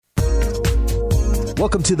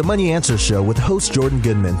Welcome to the Money Answer Show with host Jordan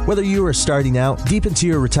Goodman. Whether you are starting out, deep into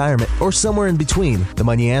your retirement, or somewhere in between, the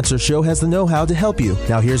Money Answer Show has the know-how to help you.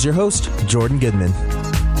 Now here's your host, Jordan Goodman.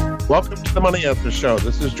 Welcome to the Money Answer Show.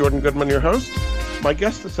 This is Jordan Goodman, your host. My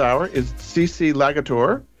guest this hour is CC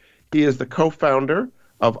Lagator. He is the co-founder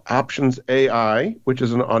of Options AI, which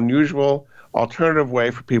is an unusual alternative way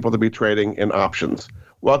for people to be trading in options.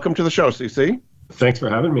 Welcome to the show, CC. Thanks for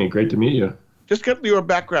having me. Great to meet you. Just get your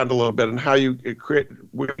background a little bit and how you create,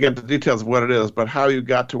 we'll get into the details of what it is, but how you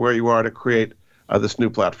got to where you are to create this new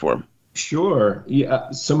platform. Sure. Yeah.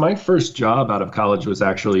 So my first job out of college was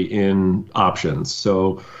actually in options.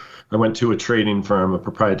 So I went to a trading firm, a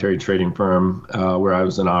proprietary trading firm, where I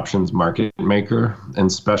was an options market maker and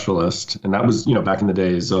specialist. And that was, back in the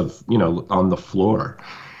days of, on the floor.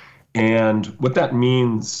 And what that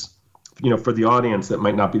means, for the audience that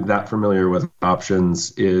might not be that familiar with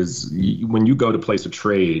options is when you go to place a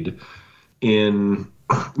trade in,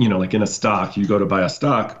 like in a stock, you go to buy a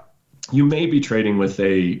stock, you may be trading with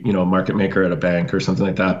a, market maker at a bank or something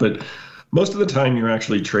like that. But most of the time you're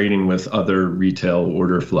actually trading with other retail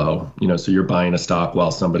order flow, so you're buying a stock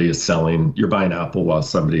while somebody is selling, you're buying Apple while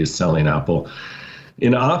somebody is selling Apple.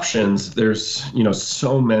 In options, there's,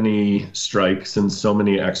 so many strikes and so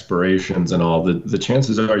many expirations and all. The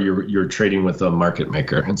chances are you're trading with a market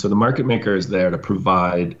maker. And so the market maker is there to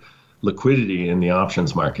provide liquidity in the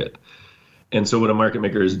options market. And so what a market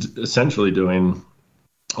maker is essentially doing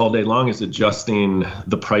all day long is adjusting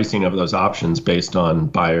the pricing of those options based on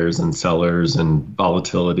buyers and sellers and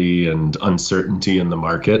volatility and uncertainty in the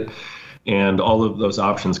market. And all of those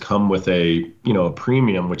options come with a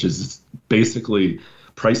premium, which is basically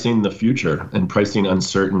pricing the future and pricing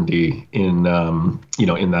uncertainty in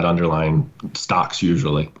in that underlying stocks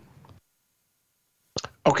usually.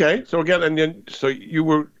 Okay, so again, so you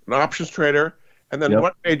were an options trader, and then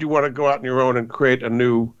What made you want to go out on your own and create a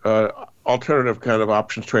new alternative kind of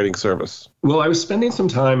options trading service? Well, I was spending some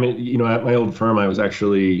time, at my old firm. I was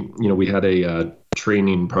actually, we had a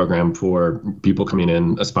training program for people coming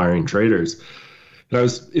in, aspiring traders. And I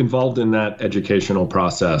was involved in that educational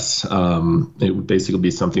process. It would basically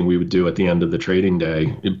be something we would do at the end of the trading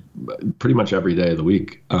day, pretty much every day of the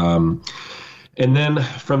week. And then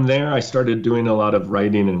from there, I started doing a lot of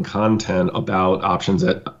writing and content about options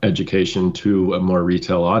education to a more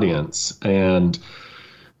retail audience. And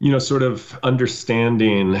sort of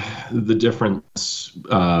understanding the difference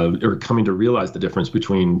or coming to realize the difference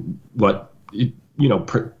between what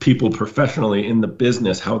people professionally in the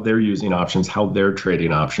business, how they're using options, how they're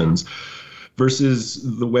trading options,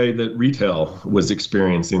 versus the way that retail was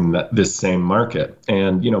experiencing this same market.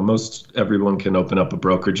 And, most everyone can open up a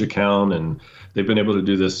brokerage account, and they've been able to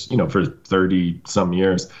do this, for 30 some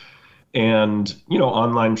years. And,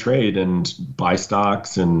 online trade and buy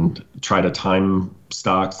stocks and try to time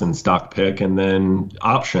stocks and stock pick, and then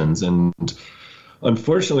options. And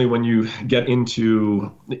unfortunately, when you get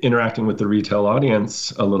into interacting with the retail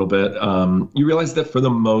audience a little bit, you realize that for the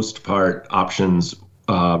most part, options,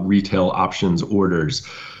 retail options orders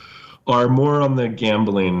are more on the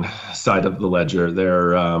gambling side of the ledger.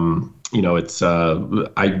 They're, it's,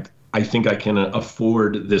 I think I can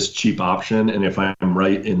afford this cheap option, and if I'm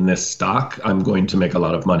right in this stock, I'm going to make a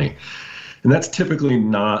lot of money. And that's typically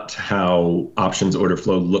not how options order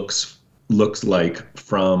flow looks like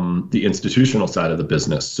from the institutional side of the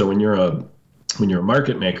business. So when you're a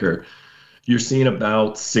market maker, you're seeing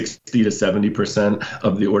about 60 to 70%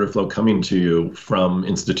 of the order flow coming to you from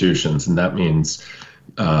institutions. And that means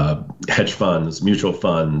hedge funds, mutual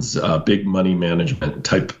funds, big money management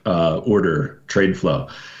type order trade flow.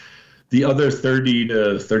 The other 30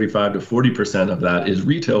 to 35 to 40% of that is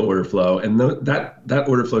retail order flow. And that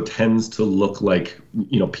order flow tends to look like,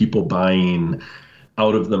 people buying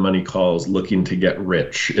out of the money calls looking to get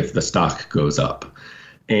rich if the stock goes up.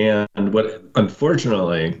 And what,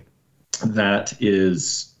 unfortunately, that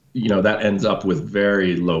is, that ends up with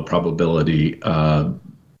very low probability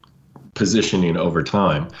positioning over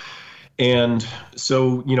time. And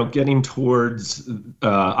so, getting towards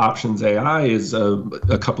Options AI is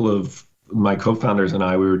a couple of my co-founders and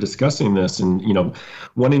I, we were discussing this and,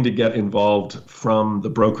 wanting to get involved from the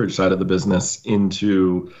brokerage side of the business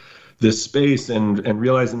into this space and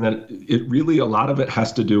realizing that it really, a lot of it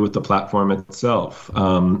has to do with the platform itself.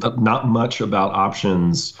 Not much about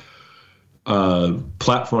options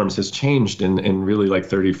platforms has changed in really like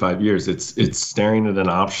 35 years. It's staring at an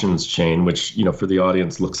options chain, which, for the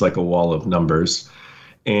audience looks like a wall of numbers.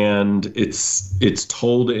 And it's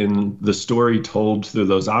told in the story told through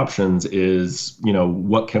those options is,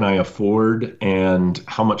 what can I afford and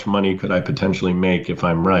how much money could I potentially make if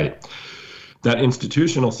I'm right? That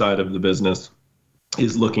institutional side of the business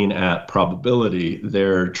is looking at probability.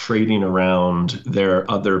 They're trading around their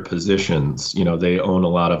other positions. They own a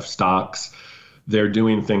lot of stocks. They're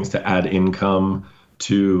doing things to add income,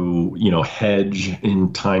 to, hedge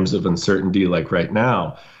in times of uncertainty like right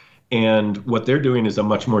now. And what they're doing is a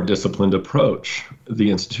much more disciplined approach, the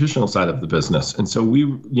institutional side of the business. And so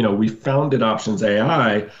we founded Options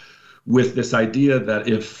AI with this idea that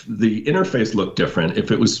if the interface looked different, if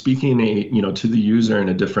it was speaking to the user in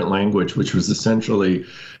a different language, which was essentially,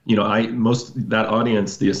 that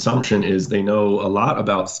audience, the assumption is they know a lot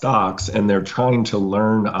about stocks and they're trying to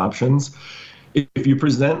learn options. If you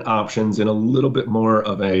present options in a little bit more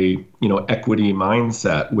of a, equity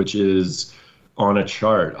mindset, which is on a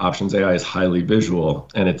chart, Options AI is highly visual,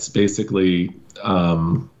 and it's basically,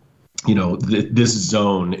 this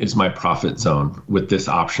zone is my profit zone with this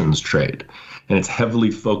options trade. And it's heavily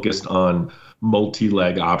focused on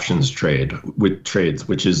multi-leg options trades,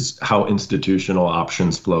 which is how institutional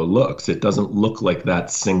options flow looks. It doesn't look like that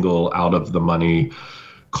single out of the money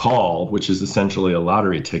call, which is essentially a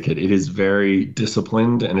lottery ticket. It is very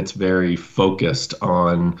disciplined and it's very focused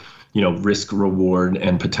on, risk, reward,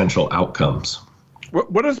 and potential outcomes.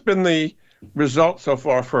 What has been the result so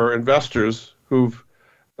far for investors who've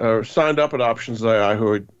signed up at Options AI, who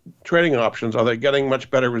are trading options? Are they getting much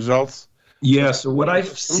better results? Yeah. So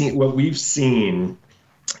what we've seen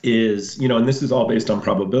is, and this is all based on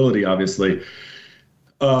probability, obviously.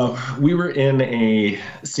 We were in a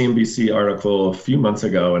CNBC article a few months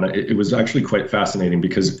ago, and it was actually quite fascinating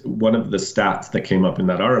because one of the stats that came up in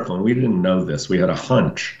that article, and we didn't know this, we had a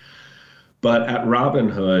hunch, but at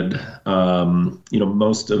Robinhood,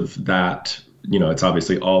 most of that, it's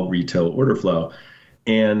obviously all retail order flow.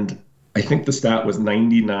 And I think the stat was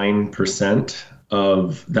 99%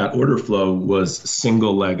 of that order flow was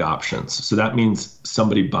single leg options. So that means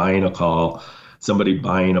somebody buying a call, somebody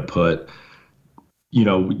buying a put. You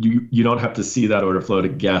don't have to see that order flow to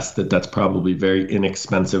guess that that's probably very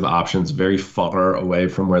inexpensive options, very far away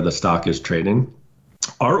from where the stock is trading.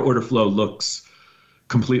 Our order flow looks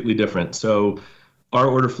completely different. So our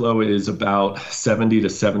order flow is about 70 to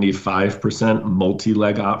 75%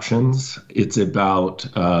 multi-leg options. It's about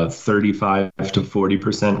 35 to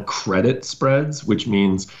 40% credit spreads, which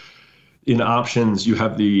means in options, you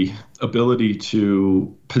have the ability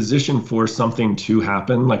to position for something to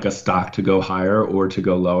happen, like a stock to go higher or to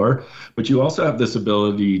go lower. But you also have this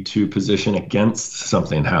ability to position against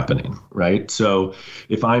something happening, right? So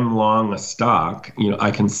if I'm long a stock,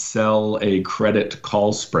 I can sell a credit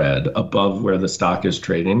call spread above where the stock is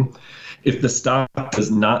trading. If the stock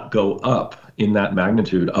does not go up in that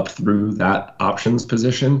magnitude up through that options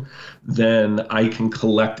position, then I can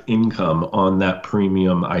collect income on that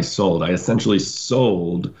premium I sold. I essentially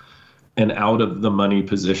sold an out of the money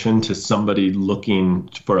position to somebody looking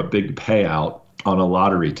for a big payout on a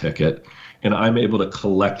lottery ticket, and I'm able to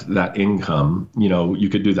collect that income. You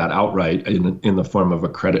could do that outright in the form of a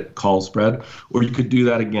credit call spread, or you could do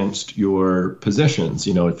that against your positions.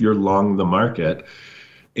 If you're long the market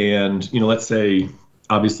and, let's say,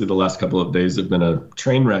 obviously the last couple of days have been a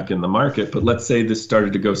train wreck in the market, but let's say this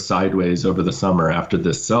started to go sideways over the summer after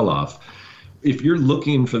this sell-off. If you're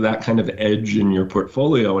looking for that kind of edge in your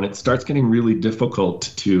portfolio and it starts getting really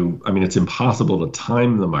difficult it's impossible to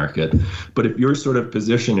time the market, but if you're sort of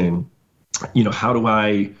positioning, how do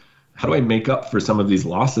I make up for some of these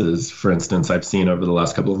losses, for instance, I've seen over the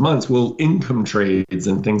last couple of months? Well, income trades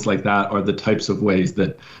and things like that are the types of ways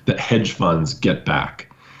that hedge funds get back.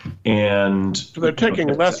 And so they're taking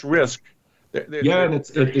less risk. They're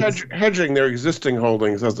hedging their existing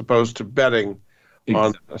holdings as opposed to betting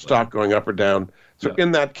on a stock going up or down. So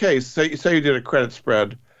in that case, say you did a credit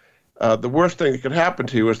spread, the worst thing that could happen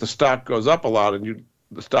to you is the stock goes up a lot and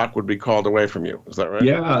the stock would be called away from you. Is that right?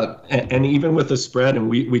 Yeah, and even with the spread, and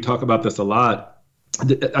we talk about this a lot,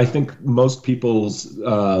 I think most people's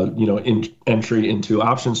entry into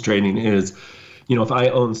options trading is, if I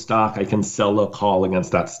own stock, I can sell a call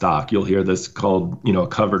against that stock. You'll hear this called, a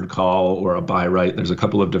covered call or a buy right. There's a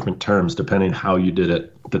couple of different terms depending how you did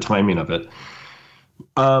it, the timing of it.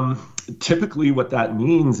 Typically what that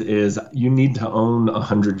means is you need to own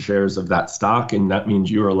 100 shares of that stock, and that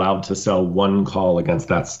means you're allowed to sell one call against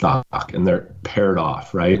that stock, and they're paired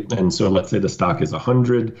off, right? And so let's say the stock is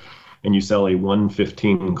 100 and you sell a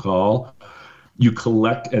 115 call, you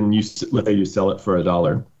collect, and let's say you sell it for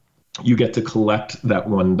 $1. You get to collect that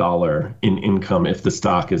 $1 in income if the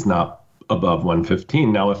stock is not above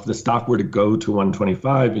 115. Now, if the stock were to go to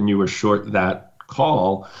 125 and you were short that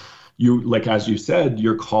call, as you said,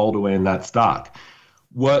 you're called away in that stock.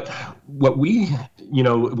 What we,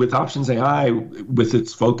 with Options AI, with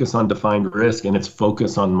its focus on defined risk and its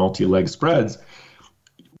focus on multi-leg spreads,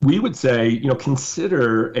 we would say,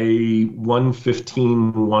 consider a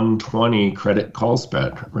 115, 120 credit call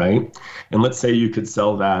spread, right? And let's say you could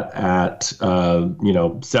sell that at,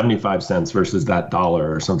 75 cents versus that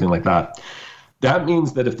dollar or something like that. That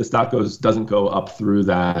means that if the stock doesn't go up through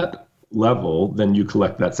that level, then you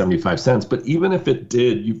collect that 75 cents. But even if it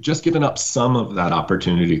did, you've just given up some of that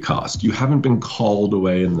opportunity cost. You haven't been called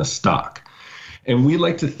away in the stock. And we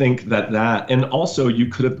like to think that, and also you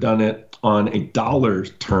could have done it on a dollar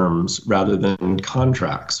terms rather than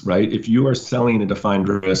contracts, right? If you are selling a defined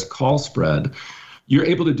risk call spread, you're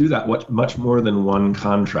able to do that much more than one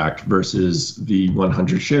contract versus the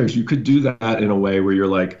 100 shares. You could do that in a way where you're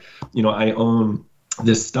like, I own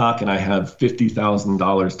this stock and I have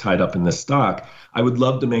 $50,000 tied up in this stock. I would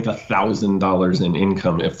love to make $1,000 in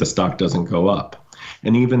income if the stock doesn't go up.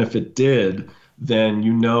 And even if it did, then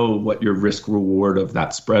you know what your risk reward of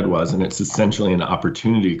that spread was, and it's essentially an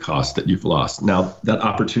opportunity cost that you've lost. Now, that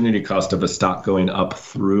opportunity cost of a stock going up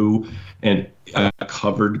through a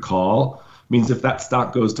covered call means if that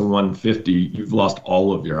stock goes to 150, you've lost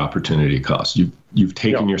all of your opportunity costs. You've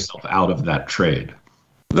taken yourself out of that trade.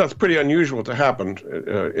 That's pretty unusual to happen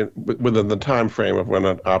within the time frame of when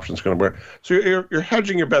an option's going to work. So you're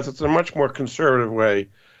hedging your bets. It's a much more conservative way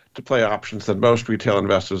to play options than most retail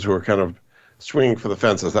investors who are kind of swinging for the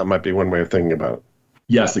fences. That might be one way of thinking about it.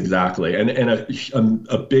 Yes, exactly. And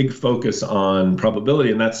a big focus on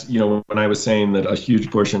probability. And that's, when I was saying that a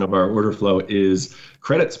huge portion of our order flow is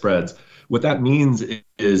credit spreads, what that means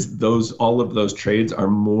is all of those trades are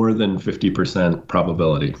more than 50%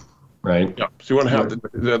 probability, right? Yeah. So you want to have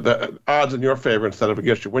the odds in your favor instead of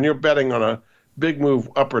against you. When you're betting on a big move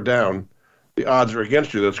up or down, the odds are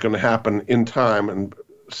against you. That's going to happen in time and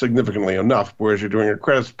significantly enough. Whereas you're doing a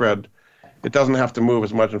credit spread, it doesn't have to move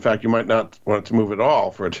as much. In fact, you might not want it to move at all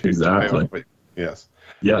for it to exactly. Yes.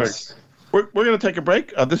 Yes. We're going to take a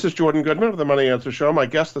break. This is Jordan Goodman of the Money Answer Show. My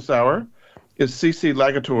guest this hour is CC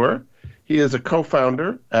Lagator. He is a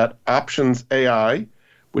co-founder at Options AI,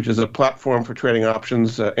 which is a platform for trading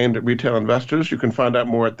options aimed at retail investors. You can find out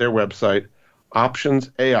more at their website,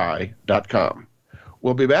 optionsai.com.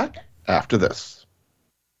 We'll be back after this.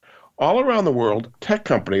 All around the world, tech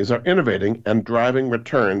companies are innovating and driving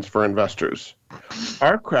returns for investors.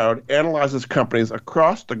 Our crowd analyzes companies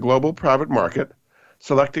across the global private market,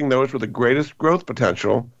 selecting those with the greatest growth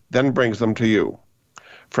potential, then brings them to you.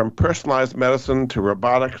 From personalized medicine to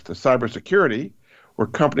robotics to cybersecurity, where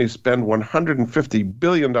companies spend $150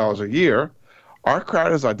 billion a year, our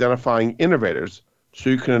crowd is identifying innovators so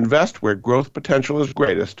you can invest where growth potential is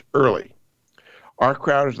greatest early. Our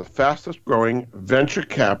crowd is the fastest growing venture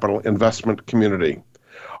capital investment community.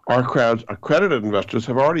 Our crowd's accredited investors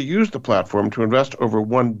have already used the platform to invest over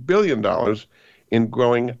 $1 billion in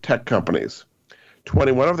growing tech companies.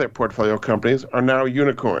 21 of their portfolio companies are now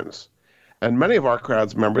unicorns. And many of our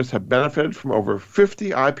crowd's members have benefited from over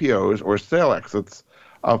 50 IPOs or sale exits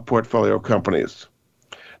of portfolio companies.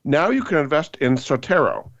 Now you can invest in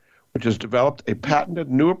Sotero, which has developed a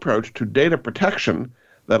patented new approach to data protection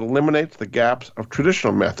that eliminates the gaps of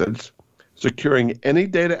traditional methods, securing any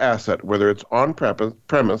data asset, whether it's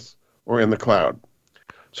on-premise or in the cloud.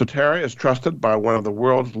 Sotero is trusted by one of the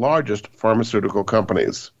world's largest pharmaceutical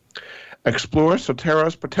companies. Explore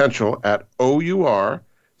Sotero's potential at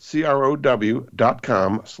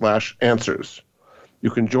OURCROW.com/answers.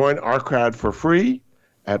 You can join our crowd for free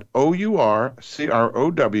at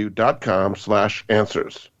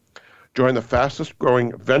OURCROW.com/answers. Join the fastest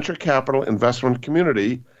growing venture capital investment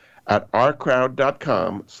community at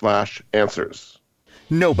ourcrowd.com/answers.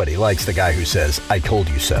 Nobody likes the guy who says, "I told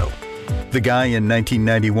you so." The guy in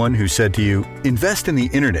 1991 who said to you, "Invest in the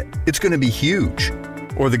internet, it's going to be huge."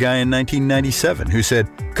 Or the guy in 1997 who said,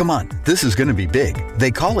 "Come on, this is going to be big.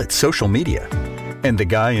 They call it social media." And the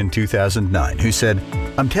guy in 2009 who said,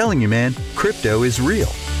 "I'm telling you, man, crypto is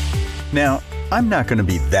real." Now, I'm not going to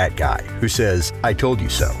be that guy who says, "I told you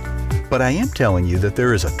so." But I am telling you that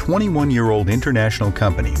there is a 21-year-old international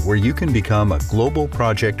company where you can become a global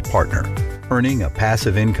project partner, earning a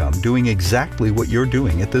passive income doing exactly what you're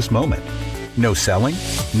doing at this moment. No selling,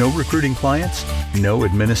 no recruiting clients, no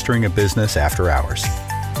administering a business after hours.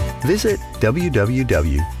 Visit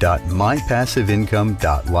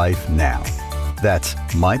www.mypassiveincome.life now. That's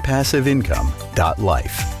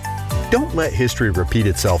mypassiveincome.life. Don't let history repeat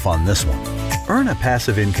itself on this one. Earn a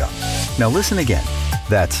passive income. Now listen again.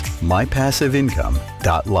 That's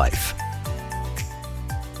mypassiveincome.life.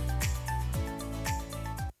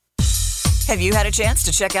 Have you had a chance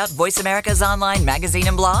to check out Voice America's online magazine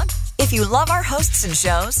and blog? If you love our hosts and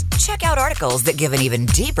shows, check out articles that give an even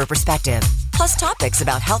deeper perspective. plus topics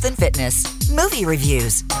about health and fitness, movie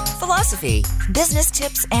reviews, philosophy, business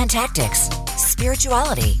tips and tactics,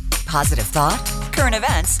 spirituality, positive thought, current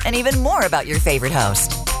events, and even more about your favorite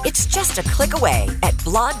host. It's just a click away at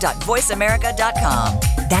blog.voiceamerica.com.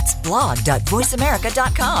 That's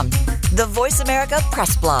blog.voiceamerica.com. The Voice America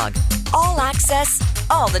Press Blog. All access,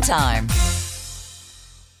 all the time.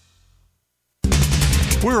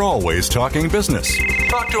 We're always talking business.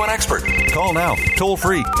 Talk to an expert. Call now, toll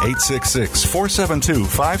free,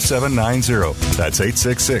 866-472-5790. That's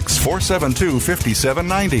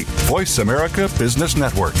 866-472-5790. Voice America Business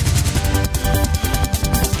Network.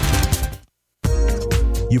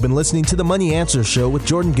 You've been listening to the Money Answer Show with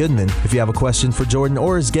Jordan Goodman. If you have a question for Jordan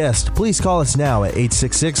or his guest, please call us now at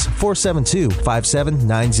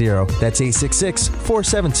 866-472-5790. That's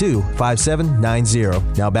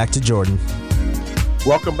 866-472-5790. Now back to Jordan.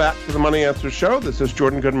 Welcome back to the Money Answer Show. This is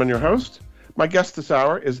Jordan Goodman, your host. My guest this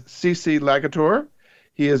hour is CC Lagator.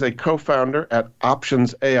 He is a co-founder at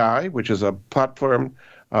Options AI, which is a platform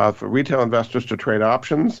for retail investors to trade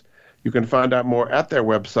options. You can find out more at their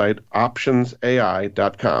website,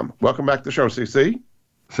 optionsai.com. Welcome back to the show, CC.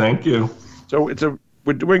 Thank you. So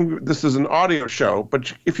this is an audio show,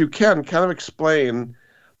 but if you can, kind of explain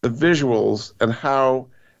the visuals and how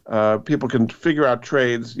people can figure out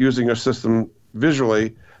trades using a system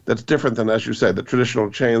visually that's different than, as you said, the traditional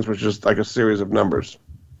chains, which is like a series of numbers.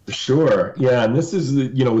 Sure. Yeah. And this is,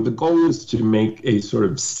 the goal is to make a sort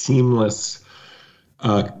of seamless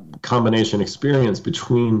combination experience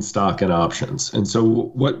between stock and options. And so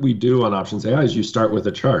what we do on Options AI is you start with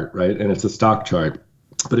a chart, right? And it's a stock chart,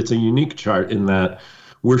 but it's a unique chart in that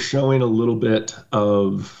we're showing a little bit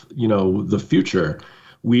of, the future.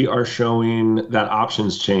 We are showing that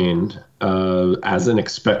options chain as an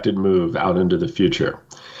expected move out into the future.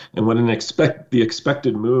 And what the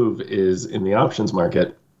expected move is in the options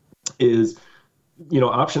market is,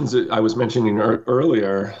 options I was mentioning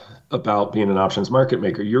earlier about being an options market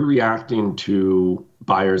maker. You're reacting to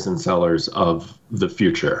buyers and sellers of the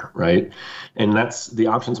future, right? And the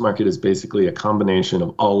options market is basically a combination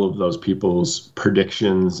of all of those people's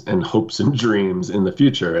predictions and hopes and dreams in the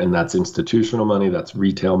future. And that's institutional money, that's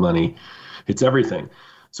retail money, it's everything.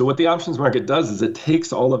 So what the options market does is it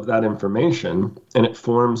takes all of that information and it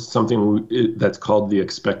forms something that's called the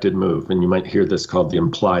expected move. And you might hear this called the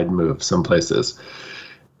implied move some places.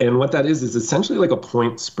 And what that is essentially like a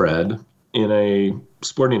point spread in a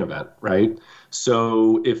sporting event, right?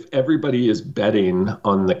 So if everybody is betting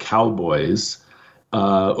on the Cowboys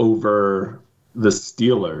over the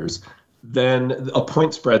Steelers, then a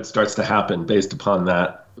point spread starts to happen based upon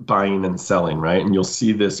that buying and selling, right? And you'll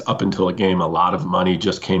see this up until a game. A lot of money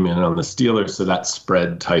just came in on the Steelers, so that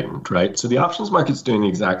spread tightened, right? So the options market's doing the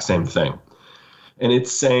exact same thing. And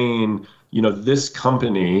it's saying, this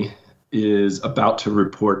company is about to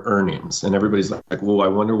report earnings, and everybody's like, well, I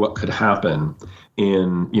wonder what could happen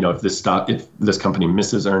in, if this company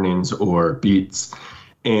misses earnings or beats.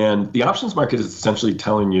 And the options market is essentially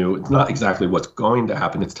telling you, it's not exactly what's going to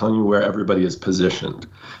happen, it's telling you where everybody is positioned.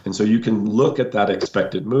 And so you can look at that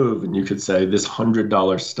expected move and you could say this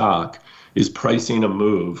 $100 stock is pricing a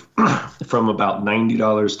move from about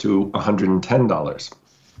 $90 to $110.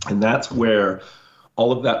 And that's where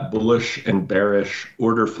all of that bullish and bearish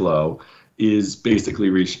order flow is basically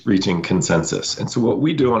reaching consensus. And so what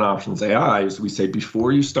we do on Options AI is we say,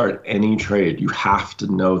 before you start any trade, you have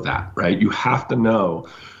to know that, right? You have to know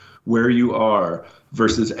where you are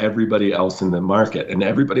versus everybody else in the market. And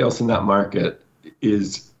everybody else in that market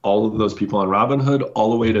is all of those people on Robinhood, all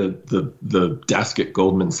the way to the desk at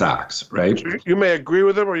Goldman Sachs, right? You may agree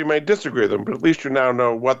with them or you may disagree with them, but at least you now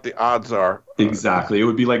know what the odds are. Exactly. It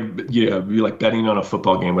would be like betting on a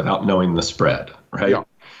football game without knowing the spread, right? Yeah.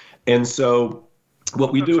 And so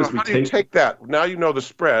what we do is how do you take that? Now you know the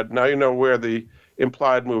spread. Now you know where the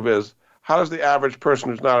implied move is. How does the average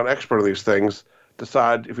person who's not an expert of these things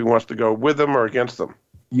decide if he wants to go with them or against them?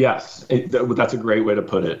 Yes, that's a great way to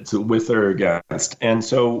put it. So with or against. And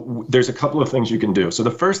so there's a couple of things you can do. So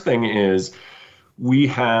the first thing is we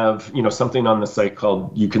have, something on the site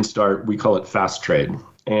called, we call it Fast Trade.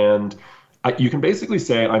 And you can basically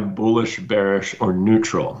say I'm bullish, bearish, or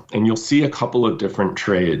neutral. And you'll see a couple of different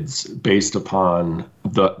trades based upon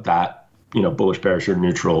that bullish, bearish, or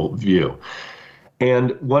neutral view.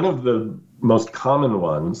 And one of the most common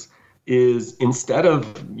ones is, instead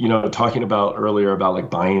of, talking about earlier about like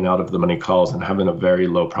buying out of the money calls and having a very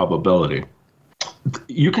low probability,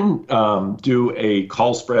 you can do a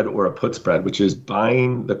call spread or a put spread, which is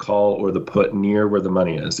buying the call or the put near where the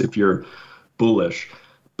money is. If you're bullish,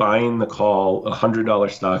 buying the call, $100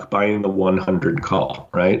 stock, buying the 100 call,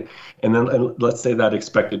 right? And then let's say that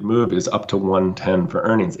expected move is up to 110 for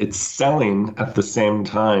earnings. It's selling at the same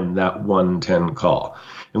time that 110 call.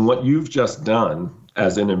 And what you've just done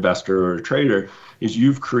as an investor or a trader is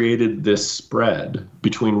you've created this spread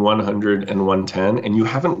between 100 and 110, and you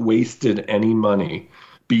haven't wasted any money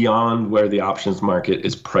beyond where the options market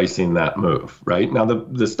is pricing that move, right? Now,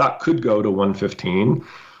 the stock could go to 115,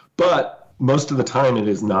 but most of the time it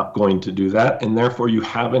is not going to do that. And therefore, you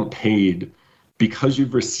haven't paid, because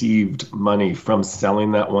you've received money from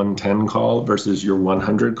selling that 110 call versus your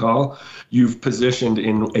 100 call, you've positioned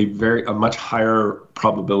in a much higher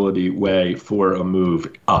probability way for a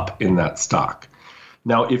move up in that stock.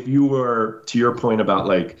 Now, if you were, to your point about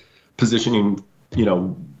like positioning,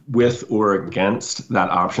 with or against that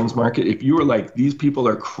options market, if you were like, these people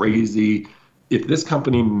are crazy, if this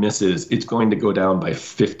company misses, it's going to go down by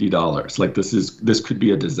 $50. Like this could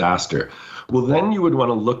be a disaster. Well, then you would want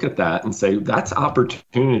to look at that and say, that's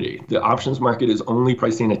opportunity. The options market is only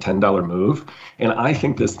pricing a $10 move, and I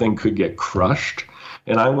think this thing could get crushed.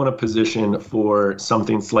 And I want to position for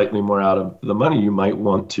something slightly more out of the money. You might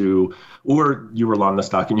want to, or you were long the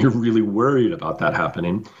stock and you're really worried about that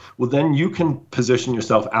happening. Well, then you can position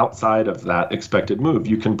yourself outside of that expected move.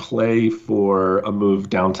 You can play for a move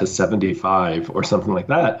down to 75 or something like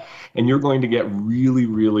that. And you're going to get really,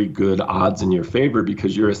 really good odds in your favor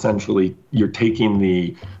because you're taking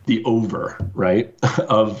the over, right,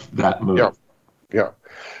 of that move. Yeah.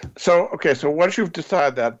 So once you've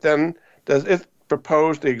decided that, then does it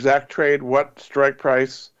propose the exact trade, what strike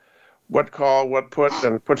price, what call, what put,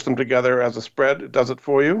 and puts them together as a spread? It does it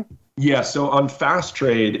for you? Yeah, so on fast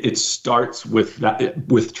trade, it starts with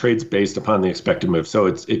trades based upon the expected move. So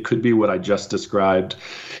it could be what I just described.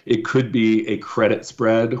 It could be a credit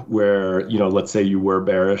spread where, let's say you were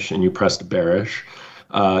bearish and you pressed bearish.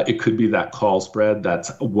 It could be that call spread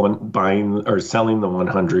that's buying or selling the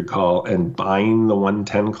 100 call and buying the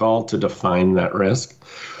 110 call to define that risk.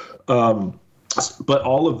 But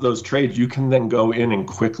all of those trades, you can then go in and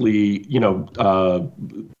quickly,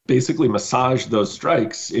 basically massage those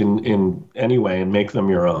strikes in any way and make them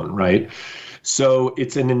your own, right? So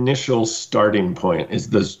it's an initial starting point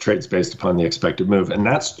is those trades based upon the expected move. And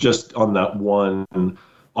that's just on that one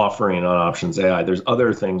offering on Options AI. There's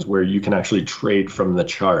other things where you can actually trade from the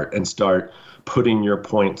chart and start putting your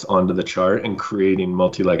points onto the chart and creating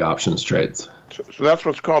multi-leg options trades. So that's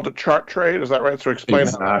what's called a chart trade, is that right? So explain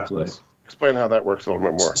exactly. Explain how that works a little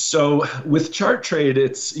bit more. So with chart trade,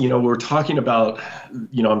 it's, we're talking about,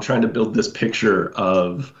 I'm trying to build this picture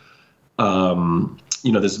of,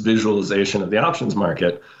 this visualization of the options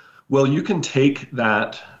market. Well, you can take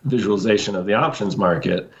that visualization of the options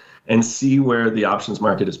market and see where the options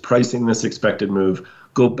market is pricing this expected move,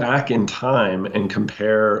 go back in time and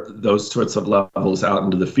compare those sorts of levels out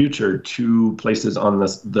into the future to places on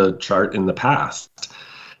the chart in the past.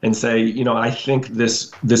 And say, I think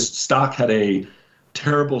this stock had a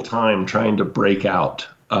terrible time trying to break out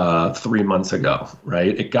 3 months ago,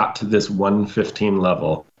 right? It got to this 115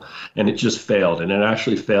 level and it just failed. And it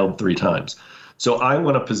actually failed 3 times. So I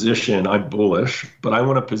want to position, I'm bullish, but I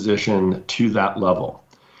want to position to that level.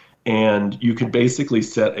 And you can basically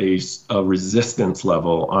set a resistance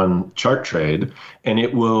level on chart trade, and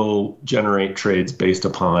it will generate trades based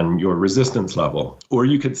upon your resistance level. Or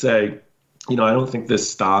you could say, I don't think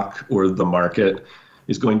this stock or the market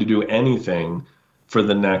is going to do anything for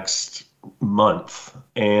the next month.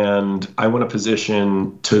 And I want to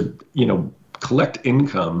position to, collect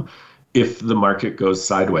income if the market goes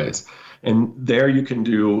sideways. And there you can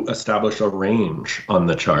establish a range on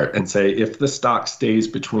the chart and say, if the stock stays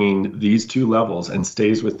between these two levels and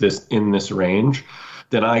stays with in this range,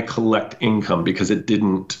 then I collect income because it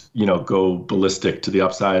didn't, go ballistic to the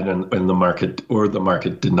upside and the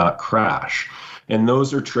market did not crash. And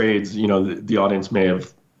those are trades, the audience may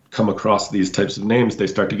have come across these types of names. They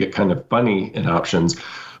start to get kind of funny in options.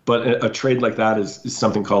 But a trade like that is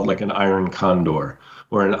something called like an iron condor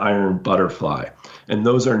or an iron butterfly. And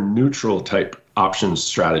those are neutral type options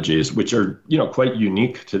strategies, which are, quite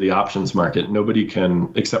unique to the options market. Nobody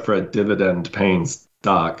can, except for a dividend paying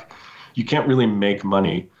stock, you can't really make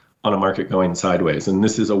money on a market going sideways. And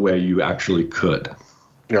this is a way you actually could.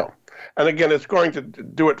 Yeah. And again, it's going to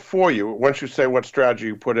do it for you. Once you say what strategy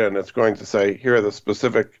you put in, it's going to say, here are the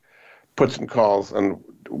specific puts and calls and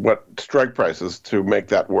what strike prices to make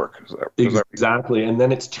that work. Exactly. And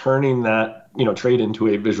then it's turning that, trade into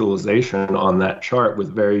a visualization on that chart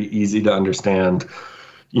with very easy to understand,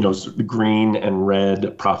 green and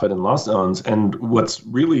red profit and loss zones. And what's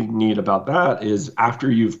really neat about that is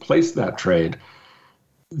after you've placed that trade,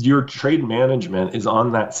 your trade management is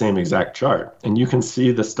on that same exact chart, and you can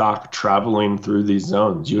see the stock traveling through these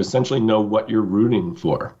zones. You essentially know what you're rooting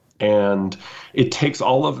for. And it takes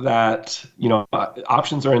all of that,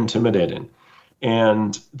 options are intimidating,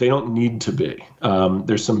 and they don't need to be.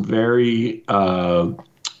 There's some very,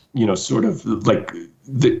 sort of like,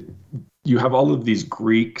 you have all of these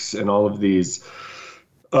Greeks and all of these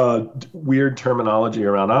weird terminology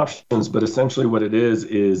around options, but essentially what it is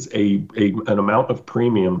an amount of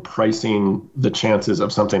premium pricing the chances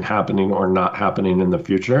of something happening or not happening in the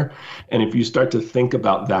future. And if you start to think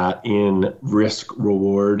about that in risk,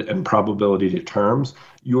 reward, and probability terms,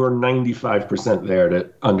 you're 95% there to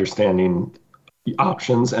understanding the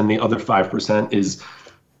options, and the other 5% is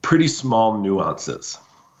pretty small nuances.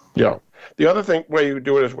 Yeah. The other way you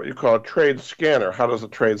do it is what you call a trade scanner. How does a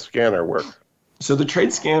trade scanner work? So the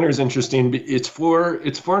trade scanner is interesting. It's for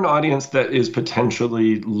an audience that is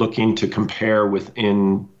potentially looking to compare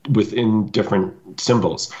within different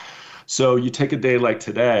symbols. So you take a day like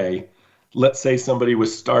today. Let's say somebody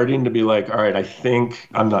was starting to be like, all right, I think,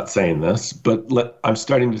 I'm not saying this, but I'm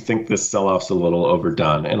starting to think this sell-off's a little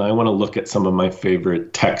overdone. And I want to look at some of my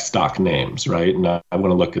favorite tech stock names, right? And I want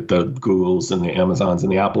to look at the Googles and the Amazons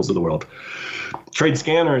and the Apples of the world. Trade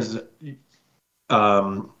scanners,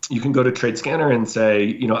 you can go to Trade Scanner and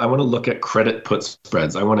say, I want to look at credit put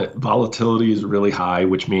spreads. Volatility is really high,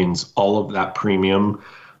 which means all of that premium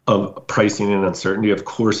of pricing and uncertainty. Of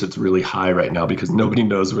course, it's really high right now because nobody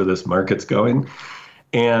knows where this market's going.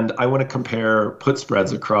 And I want to compare put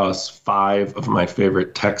spreads across 5 of my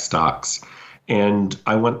favorite tech stocks. And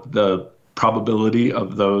I want the probability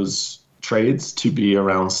of those trades to be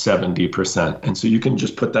around 70%. And so you can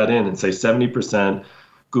just put that in and say 70%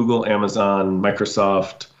 Google, Amazon,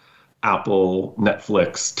 Microsoft, Apple,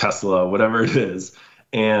 Netflix, Tesla, whatever it is,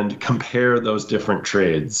 and compare those different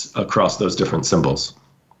trades across those different symbols.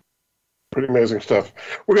 Pretty amazing stuff.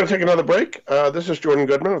 We're going to take another break. This is Jordan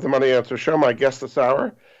Goodman of the Money Answer Show. My guest this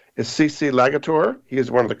hour is CC Lagator. He is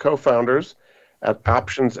one of the co-founders at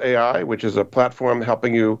Options AI, which is a platform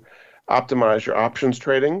helping you optimize your options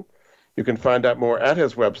trading. You can find out more at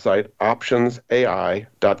his website,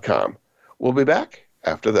 optionsai.com. We'll be back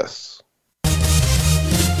after this.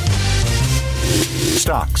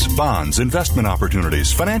 Stocks, bonds, investment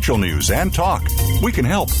opportunities, financial news, and talk. We can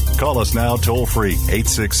help. Call us now toll free,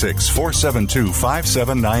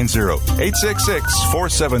 866-472-5790.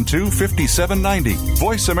 866-472-5790.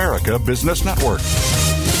 Voice America Business Network.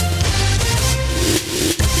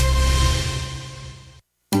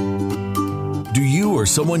 Do you or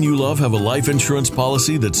someone you love have a life insurance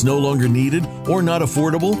policy that's no longer needed or not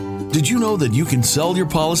affordable? Did you know that you can sell your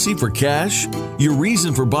policy for cash? Your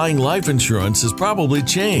reason for buying life insurance has probably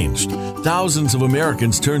changed. Thousands of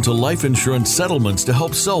Americans turn to life insurance settlements to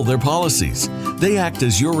help sell their policies. They act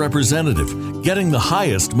as your representative, getting the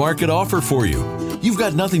highest market offer for you. You've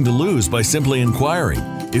got nothing to lose by simply inquiring.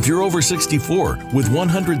 If you're over 64 with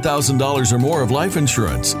 $100,000 or more of life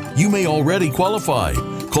insurance, you may already qualify.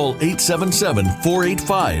 Call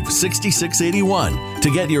 877-485-6681 to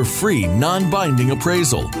get your free non-binding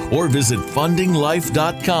appraisal or visit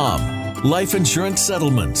fundinglife.com. Life Insurance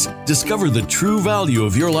Settlements. Discover the true value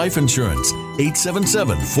of your life insurance.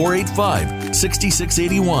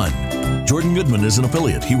 877-485-6681. Jordan Goodman is an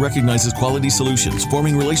affiliate. He recognizes quality solutions,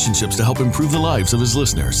 forming relationships to help improve the lives of his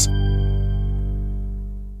listeners.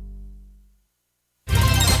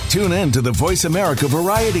 Tune in to the Voice America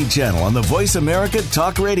Variety channel on the Voice America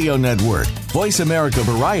Talk Radio Network. Voice America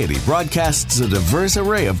Variety broadcasts a diverse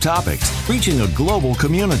array of topics, reaching a global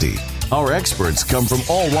community. Our experts come from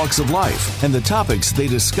all walks of life, and the topics they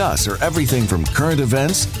discuss are everything from current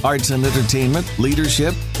events, arts and entertainment,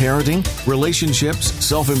 leadership, parenting, relationships,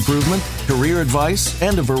 self-improvement, career advice,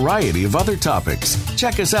 and a variety of other topics.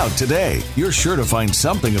 Check us out today. You're sure to find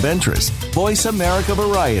something of interest. Voice America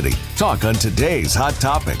Variety. Talk on today's hot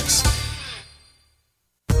topics.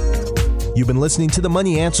 You've been listening to the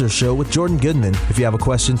Money Answer Show with Jordan Goodman. If you have a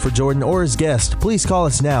question for Jordan or his guest, please call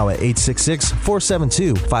us now at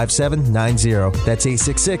 866-472-5790. That's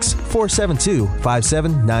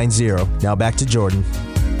 866-472-5790. Now back to Jordan.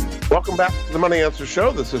 Welcome back to the Money Answer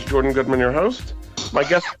Show. This is Jordan Goodman, your host. My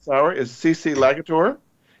guest this hour is CC Lagator.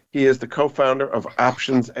 He is the co-founder of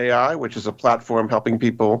Options AI, which is a platform helping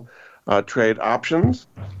people trade options.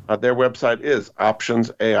 Their website is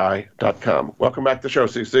optionsai.com. Welcome back to the show,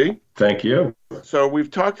 CC. Thank you. So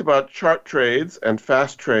we've talked about chart trades and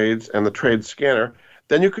fast trades and the trade scanner.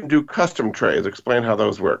 Then you can do custom trades. Explain how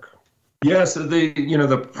those work. Yeah, so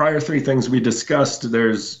the prior 3 things we discussed,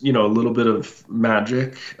 there's, a little bit of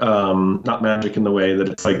magic, not magic in the way that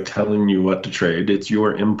it's like telling you what to trade. It's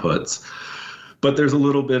your inputs. But there's a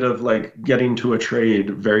little bit of like getting to a trade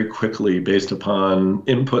very quickly based upon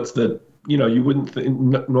inputs that, you wouldn't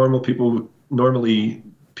normally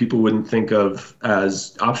people wouldn't think of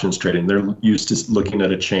as options trading. They're used to looking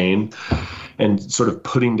at a chain and sort of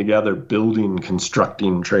putting together, building,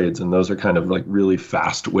 constructing trades. And those are kind of like really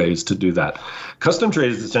fast ways to do that. Custom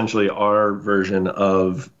trade is essentially our version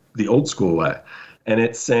of the old school way. And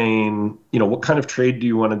it's saying, what kind of trade do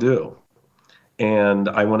you want to do? And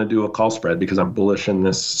I want to do a call spread because I'm bullish in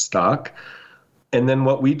this stock. And then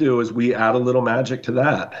what we do is we add a little magic to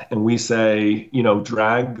that. And we say,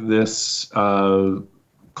 drag this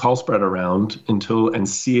call spread around and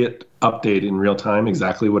see it update in real time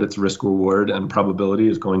exactly what its risk reward and probability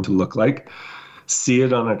is going to look like. See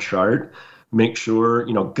it on a chart. Make sure,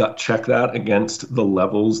 gut check that against the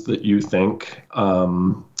levels that you think,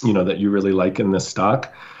 that you really like in this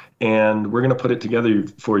stock. And we're going to put it together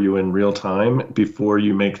for you in real time before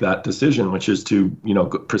you make that decision, which is to,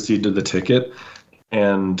 proceed to the ticket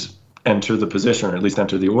and enter the position, or at least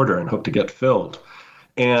enter the order and hope to get filled.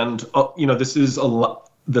 And, this is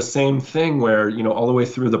the same thing where, all the way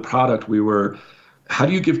through the product, how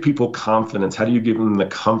do you give people confidence? How do you give them the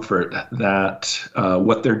comfort that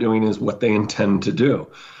what they're doing is what they intend to do?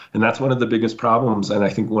 And that's one of the biggest problems. And I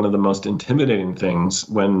think one of the most intimidating things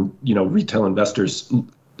when, retail investors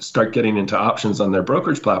start getting into options on their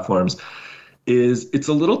brokerage platforms is it's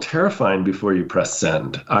a little terrifying before you press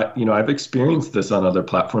send. I've experienced this on other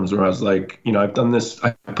platforms where I was like, I've done this,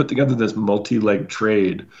 I put together this multi-leg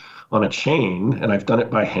trade on a chain and I've done it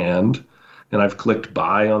by hand and I've clicked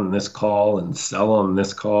buy on this call and sell on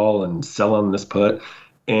this call and sell on this put.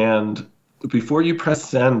 And before you press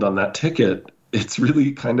send on that ticket, it's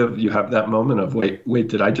really kind of, you have that moment of, wait,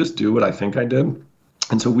 did I just do what I think I did?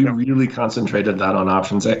 And so we really concentrated that on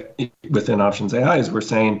options within Options AI. Is we're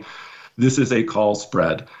saying this is a call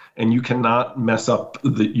spread and you cannot mess up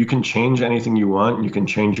you can change anything you want. You can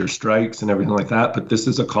change your strikes and everything like that, but this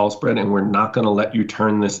is a call spread and we're not going to let you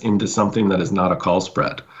turn this into something that is not a call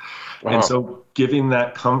spread. Wow. And so giving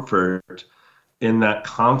that comfort in that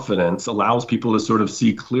confidence allows people to sort of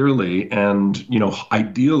see clearly and,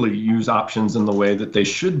 ideally use options in the way that they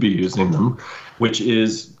should be using them, which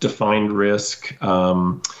is defined risk,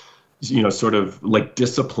 sort of like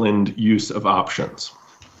disciplined use of options.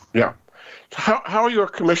 Yeah. How are your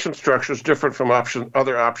commission structures different from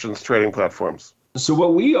other options trading platforms? So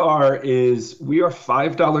what we are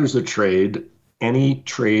 $5 a trade,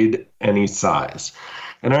 any size.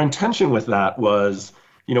 And our intention with that was,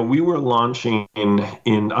 we were launching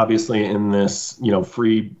obviously in this,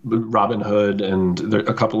 free Robinhood and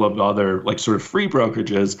a couple of other like sort of free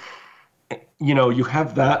brokerages. You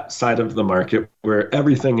have that side of the market where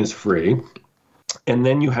everything is free. And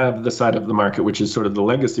then you have the side of the market, which is sort of the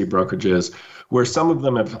legacy brokerages, where some of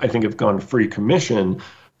them have gone free commission,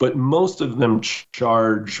 but most of them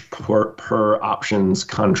charge per options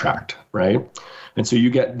contract, right? And so you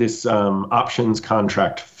get this options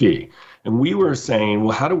contract fee. And we were saying,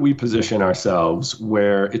 well, how do we position ourselves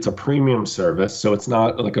where it's a premium service? So it's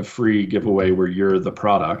not like a free giveaway where you're the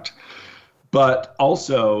product, but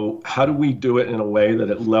also how do we do it in a way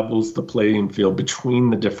that it levels the playing field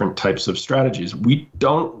between the different types of strategies? We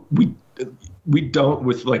don't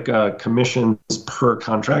with like commissions per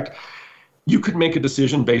contract. You could make a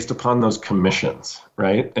decision based upon those commissions,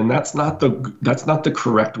 right? And that's not the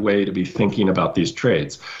correct way to be thinking about these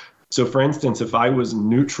trades. So for instance, if I was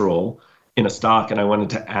neutral in a stock and I wanted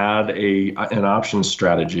to add an option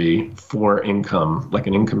strategy for income, like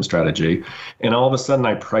an income strategy, and all of a sudden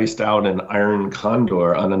I priced out an iron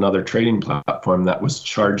condor on another trading platform that was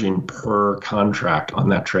charging per contract on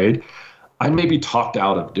that trade, I may be talked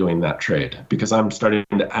out of doing that trade because I'm starting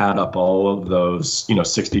to add up all of those,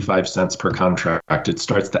 65 cents per contract. It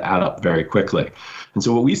starts to add up very quickly. And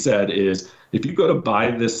so what we said is, if you go to buy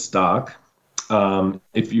this stock,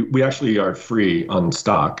 we actually are free on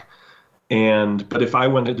stock. But if I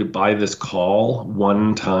wanted to buy this call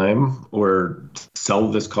one time or sell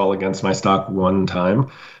this call against my stock one time,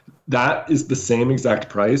 that is the same exact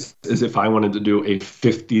price as if I wanted to do a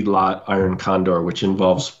 50 lot iron condor, which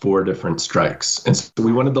involves 4 different strikes. And so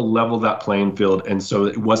we wanted to level that playing field. And so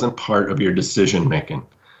it wasn't part of your decision making.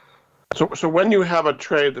 So when you have a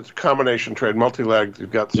trade that's a combination trade, multi-legged,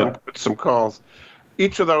 you've got some calls,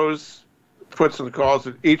 each of those puts and calls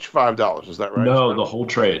at each $5. Is that right? No, the whole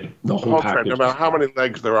trade, the whole package. Trade, no matter how many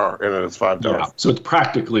legs there are in it, it's $5. Yeah. So it's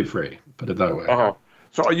practically free, put it that way.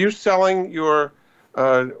 So are you selling your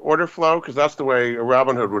order flow? Because that's the way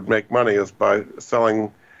Robinhood would make money, is by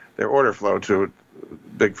selling their order flow to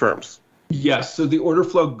big firms. Yes. So the order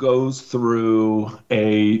flow goes through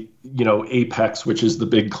Apex, which is the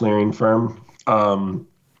big clearing firm. And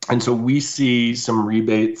so we see some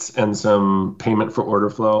rebates and some payment for order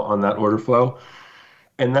flow on that order flow.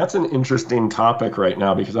 And that's an interesting topic right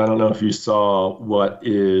now, because I don't know if you saw what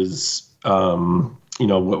is,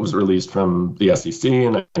 what was released from the SEC,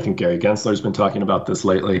 and I think Gary Gensler's been talking about this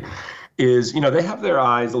lately, is, they have their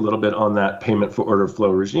eyes a little bit on that payment for order flow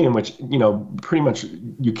regime, which, pretty much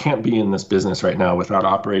you can't be in this business right now without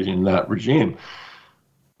operating in that regime.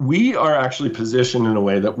 We are actually positioned in a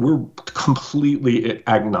way that we're completely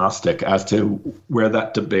agnostic as to where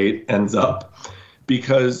that debate ends up,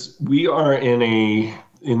 because we are in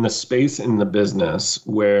the space in the business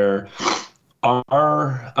where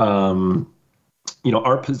our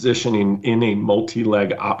positioning in a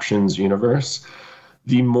multi-leg options universe,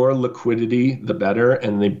 the more liquidity, the better,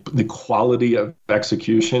 and the quality of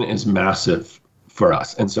execution is massive for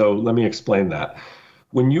us. And so let me explain that.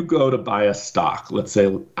 When you go to buy a stock, let's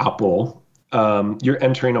say Apple, you're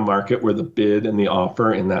entering a market where the bid and the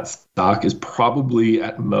offer in that stock is probably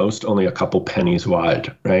at most only a couple pennies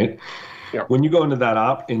wide, right? Yeah. When you go into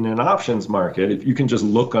that in an options market, if you can just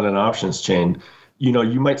look on an options chain,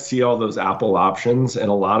 you might see all those Apple options, and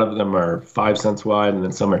a lot of them are 5 cents wide, and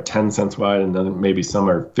then some are 10 cents wide, and then maybe some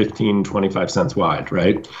are 15, 25 cents wide,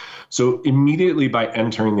 right? So immediately by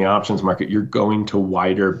entering the options market, you're going to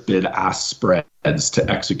wider bid-ask spreads to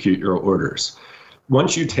execute your orders.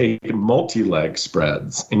 Once you take multi-leg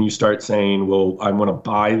spreads and you start saying, well, I want to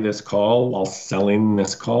buy this call while selling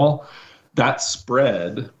this call, that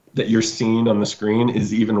spread that you're seeing on the screen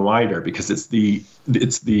is even wider, because it's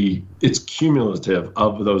cumulative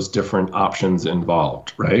of those different options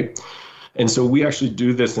involved, right? And so we actually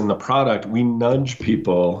do this in the product. We nudge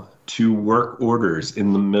people to work orders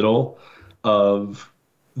in the middle of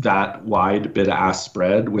that wide bid-ask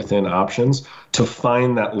spread within options to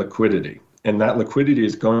find that liquidity. And that liquidity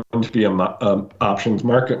is going to be an options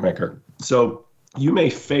market maker. So you may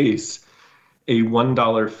face a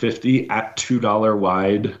 $1.50 at $2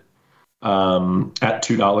 wide, at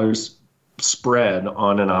 $2 spread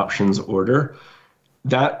on an options order.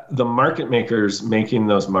 That the market makers making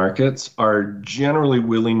those markets are generally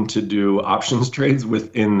willing to do options trades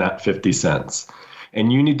within that 50 cents.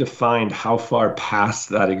 And you need to find how far past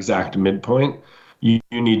that exact midpoint you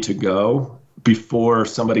need to go before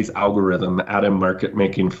somebody's algorithm at a market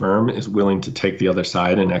making firm is willing to take the other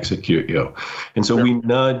side and execute you. And so we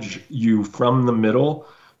nudge you from the middle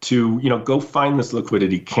to, go find this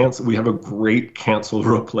liquidity. Cancel. We have a great cancel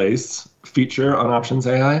replace feature on Options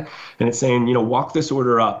AI, and it's saying, walk this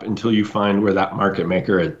order up until you find where that market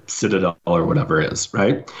maker at Citadel or whatever is,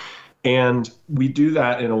 right? And we do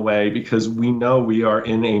that in a way because we know we are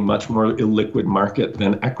in a much more illiquid market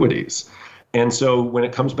than equities. And so when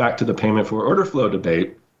it comes back to the payment for order flow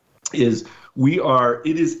debate, it is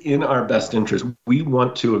in our best interest. We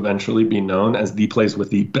want to eventually be known as the place with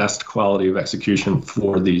the best quality of execution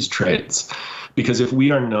for these trades. Because if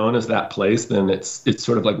we are known as that place, then it's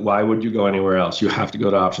sort of like, why would you go anywhere else? You have to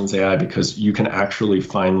go to Options AI because you can actually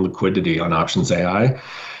find liquidity on Options AI.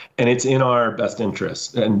 And it's in our best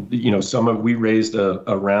interest. And, we raised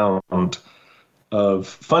a round of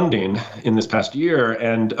funding in this past year,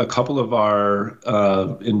 and a couple of our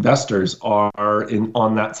investors are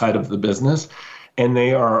on that side of the business. And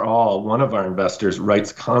they are one of our investors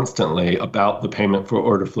writes constantly about the payment for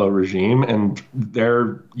order flow regime, and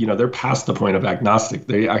they're past the point of agnostic.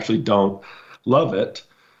 They actually don't love it.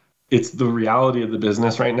 It's the reality of the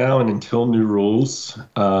business right now, and until new rules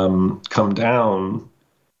come down,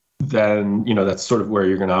 then that's sort of where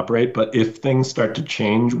you're going to operate. But if things start to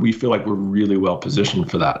change, we feel like we're really well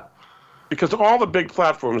positioned for that. Because all the big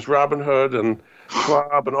platforms, Robinhood and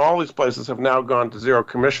Schwab and all these places, have now gone to zero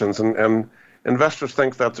commissions, and investors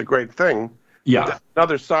think that's a great thing. Yeah. There's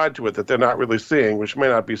another side to it that they're not really seeing, which may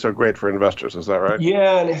not be so great for investors. Is that right?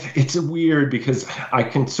 Yeah, and it's weird because I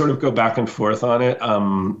can sort of go back and forth on it.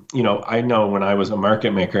 I know when I was a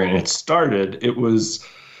market maker and it started,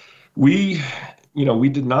 we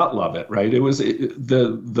did not love it, right? It was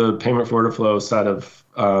the payment for order flow side of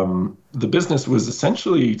the business was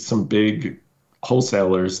essentially some big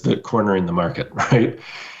wholesalers that cornering the market, right?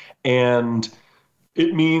 And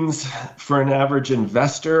it means for an average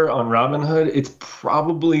investor on Robinhood, it's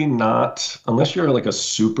probably not, unless you're like a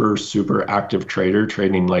super, super active trader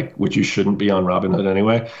trading like, which you shouldn't be on Robinhood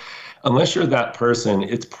anyway. Unless you're that person,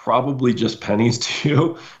 it's probably just pennies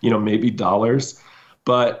to you, maybe dollars.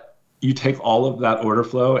 But you take all of that order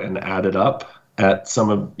flow and add it up at some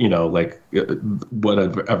of,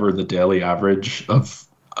 whatever the daily average of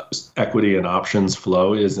equity and options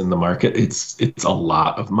flow is in the market, it's a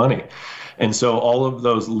lot of money. And so all of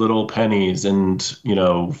those little pennies and,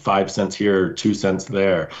 5 cents here, 2 cents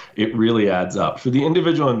there, it really adds up. For the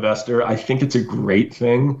individual investor, I think it's a great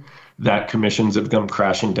thing that commissions have come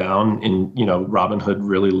crashing down. And, Robinhood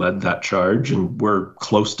really led that charge, and we're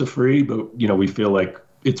close to free, but, we feel like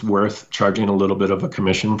it's worth charging a little bit of a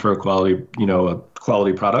commission for a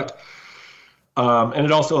quality product. And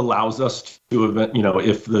it also allows us to,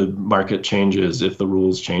 if the market changes, if the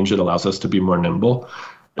rules change, it allows us to be more nimble.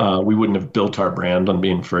 We wouldn't have built our brand on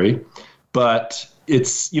being free, but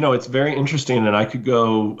it's very interesting. And I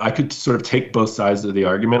could sort of take both sides of the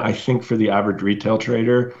argument. I think for the average retail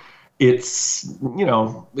trader, it's,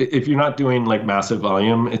 if you're not doing like massive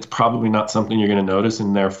volume, it's probably not something you're going to notice.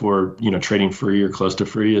 And therefore, trading free or close to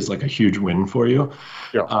free is like a huge win for you.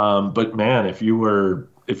 Yeah. But man, if you were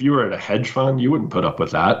at a hedge fund, you wouldn't put up with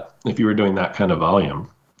that if you were doing that kind of volume.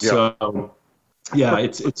 Yeah. So yeah,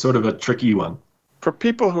 it's sort of a tricky one. For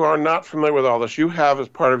people who are not familiar with all this, you have as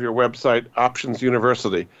part of your website, Options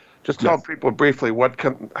University. Just tell people briefly,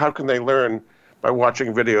 how can they learn by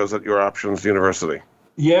watching videos at your Options University?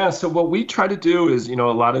 Yeah, so what we try to do is, a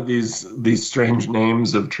lot of these strange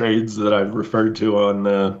names of trades that I've referred to on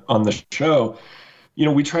the show,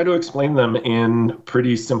 we try to explain them in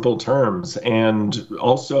pretty simple terms, and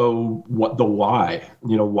also the why.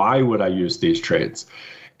 Why would I use these trades?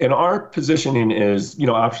 And our positioning is,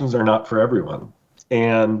 options are not for everyone.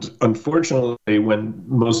 And unfortunately, when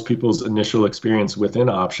most people's initial experience within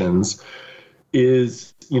options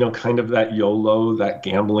is, kind of that YOLO, that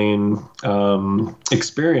gambling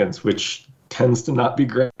experience, which tends to not be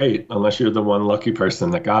great unless you're the one lucky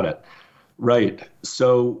person that got it. Right.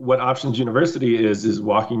 So what Options University is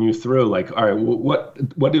walking you through, like, all right,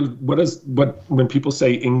 when people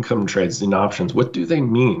say income trades in options, what do they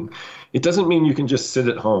mean? It doesn't mean you can just sit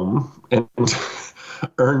at home and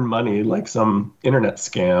earn money like some internet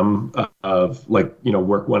scam of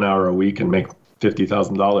work 1 hour a week and make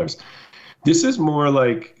 $50,000. This is more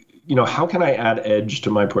like, how can I add edge to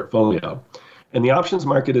my portfolio? And the options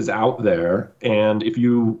market is out there. And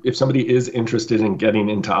if somebody is interested in getting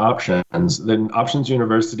into options, then Options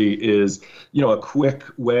University is, a quick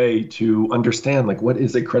way to understand, like, what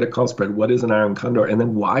is a credit call spread? What is an iron condor? And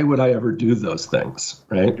then why would I ever do those things?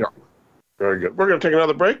 Right? Yeah. Very good. We're going to take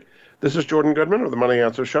another break. This is Jordan Goodman of the Money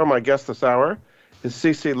Answer Show. My guest this hour is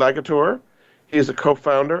CC Lagator. He is a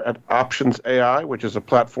co-founder at Options AI, which is a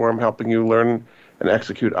platform helping you learn and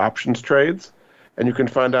execute options trades. And you can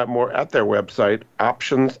find out more at their website,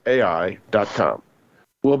 optionsai.com.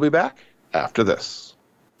 We'll be back after this.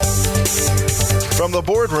 From the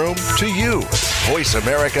boardroom to you, Voice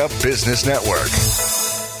America Business Network.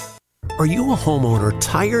 Are you a homeowner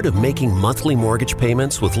tired of making monthly mortgage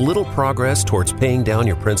payments with little progress towards paying down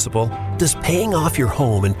your principal? Does paying off your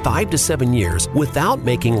home in 5 to 7 years without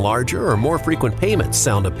making larger or more frequent payments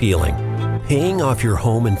sound appealing? Paying off your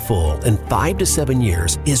home in full in 5 to 7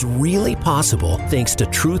 years is really possible thanks to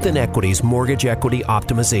Truth in Equity's Mortgage Equity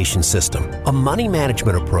Optimization System, a money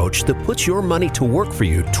management approach that puts your money to work for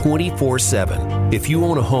you 24/7. If you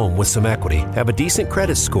own a home with some equity, have a decent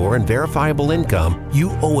credit score, and verifiable income,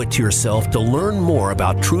 you owe it to yourself to learn more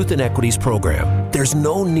about Truth in Equity's program. There's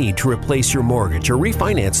no need to replace your mortgage or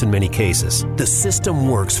refinance in many cases. The system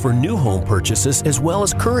works for new home purchases as well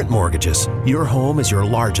as current mortgages. Your home is your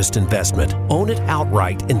largest investment. Own it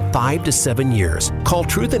outright in 5 to 7 years. Call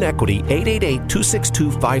Truth in Equity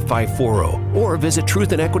 888-262-5540 or visit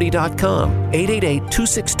truthinequity.com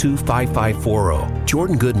 888-262-5540.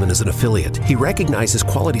 Jordan Goodman is an affiliate. He recognizes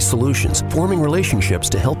quality solutions, forming relationships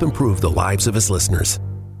to help improve the lives of his listeners.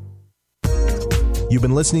 You've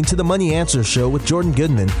been listening to the Money Answer Show with Jordan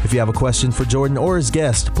Goodman. If you have a question for Jordan or his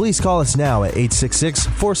guest, please call us now at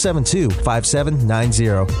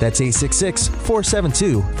 866-472-5790. That's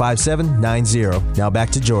 866-472-5790. Now back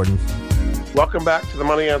to Jordan. Welcome back to the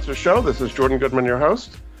Money Answer Show. This is Jordan Goodman, your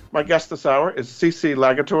host. My guest this hour is CC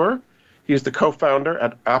Lagator. He's the co-founder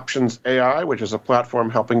at Options AI, which is a platform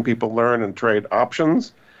helping people learn and trade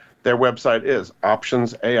options. Their website is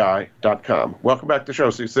optionsai.com. Welcome back to the show,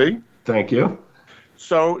 CC. Thank you.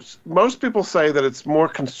 So most people say that it's more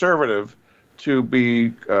conservative to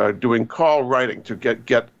be doing call writing to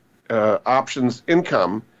get options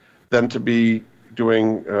income than to be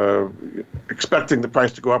doing expecting the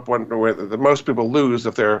price to go up one way that most people lose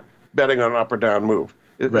if they're betting on an up or down move.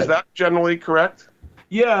 Is that generally correct?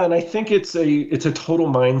 Yeah, and I think it's a total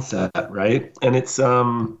mindset, right? And it's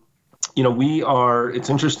it's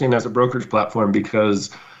interesting as a brokerage platform because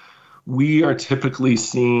we are typically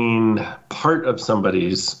seeing part of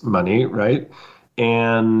somebody's money, right?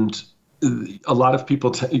 And a lot of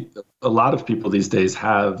people these days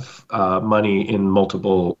have money in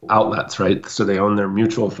multiple outlets, right? So they own their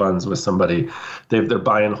mutual funds with somebody. They have their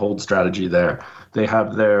buy and hold strategy there. They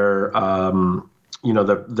have their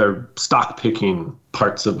their stock picking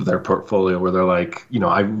parts of their portfolio where they're like,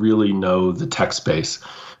 I really know the tech space.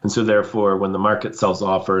 And so therefore, when the market sells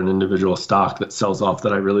off or an individual stock that sells off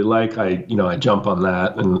that I really like, I jump on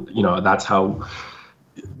that. And,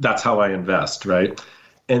 that's how I invest, right?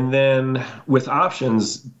 And then with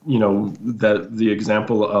options, the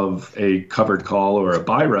example of a covered call or a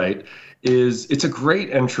buy right it's a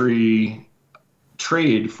great entry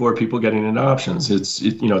trade for people getting into options.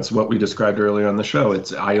 It's what we described earlier on the show.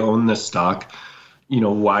 I own this stock.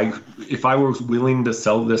 Why, if I was willing to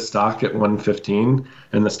sell this stock at 115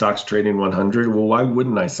 and the stock's trading 100, well, why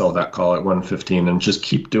wouldn't I sell that call at 115 and just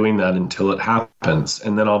keep doing that until it happens?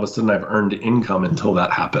 And then all of a sudden I've earned income until that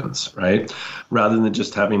happens, right? Rather than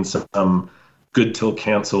just having some good till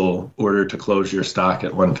cancel order to close your stock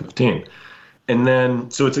at 115. And then,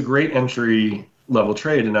 so it's a great entry level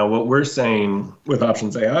trade. And now what we're saying with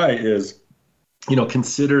Options AI is,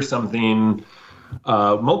 consider something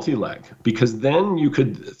multi-leg, because then you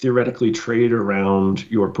could theoretically trade around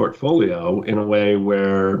your portfolio in a way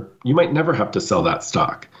where you might never have to sell that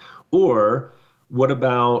stock. Or what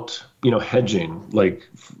about, hedging? Like,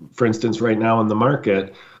 for instance, right now in the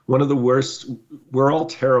market, one of the worst, we're all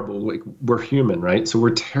terrible. Like, we're human, right? So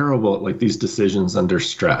we're terrible at these decisions under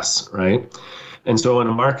stress, right? And so in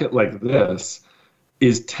a market like this,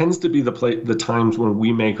 tends to be the times when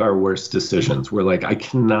we make our worst decisions. We're like, I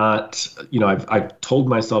cannot, I've told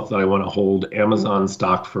myself that I want to hold Amazon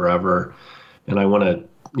stock forever, and I want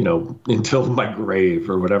to, until my grave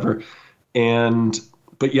or whatever.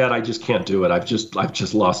 But yet I just can't do it. I've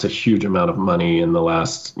just lost a huge amount of money in the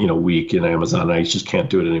last, week in Amazon. And I just can't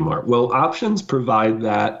do it anymore. Well, options provide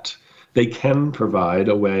that. They can provide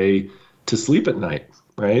a way to sleep at night.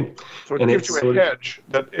 Right. So it gives you a hedge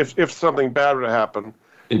that if something bad were to happen,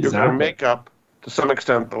 You're going to make up, to some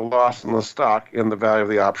extent, the loss in the stock in the value of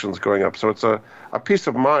the options going up. So it's a peace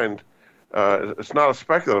of mind. It's not a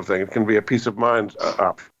speculative thing. It can be a peace of mind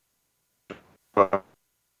option.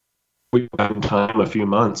 We had time a few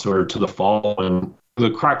months or to the fall when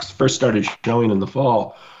the cracks first started showing in the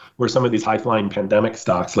fall, where some of these high-flying pandemic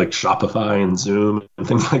stocks like Shopify and Zoom and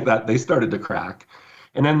things like that, they started to crack.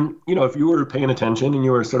 And then, if you were paying attention and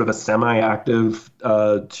you were sort of a semi-active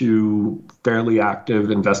to fairly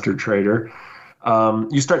active investor trader,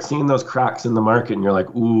 you start seeing those cracks in the market and you're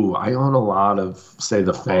like, ooh, I own a lot of, say,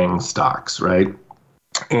 the FANG stocks, right?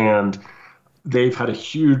 And they've had a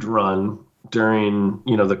huge run during,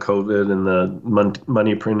 the COVID and the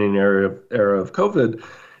money printing era of COVID.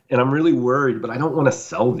 And I'm really worried, but I don't want to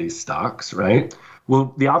sell these stocks, right?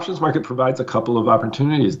 Well, the options market provides a couple of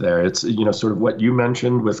opportunities there. It's, sort of what you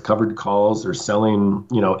mentioned with covered calls or selling,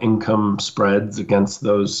 income spreads against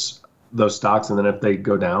those stocks. And then if they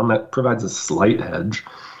go down, that provides a slight hedge,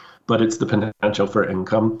 but it's the potential for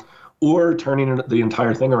income. Or turning the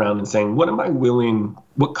entire thing around and saying,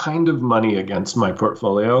 what kind of money against my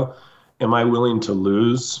portfolio am I willing to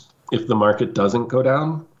lose if the market doesn't go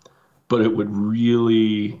down? But it would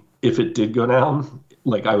really, if it did go down,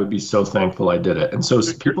 I would be so thankful I did it. And so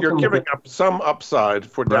you're giving up some upside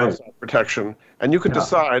for downside protection, and you can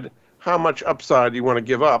decide how much upside you want to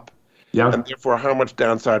give up, and therefore how much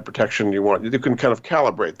downside protection you want. You can kind of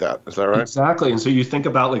calibrate that. Is that right? Exactly. And so you think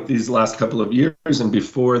about these last couple of years, and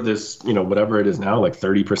before this, whatever it is now,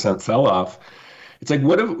 30% sell-off, it's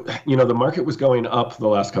what if, the market was going up the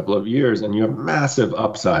last couple of years and you have massive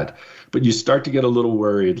upside, but you start to get a little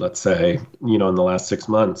worried, let's say, in the last 6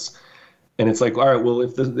 months. And it's all right, well,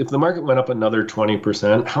 if the market went up another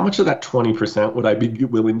 20%, how much of that 20% would I be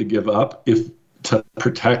willing to give up to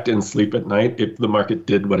protect and sleep at night if the market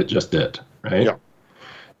did what it just did, right? Yeah.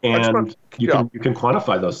 And you can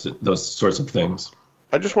quantify those sorts of things.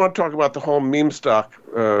 I just want to talk about the whole meme stock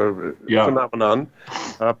phenomenon.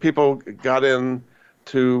 People got in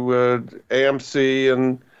to AMC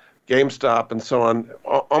and GameStop and so on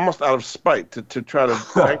almost out of spite to try to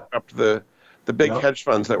bankrupt the big hedge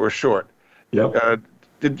funds that were short. Yep.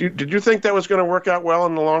 Did you think that was going to work out well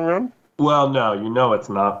in the long run? Well, no, it's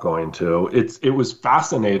not going to. It was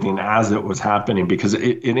fascinating as it was happening because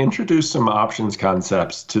it introduced some options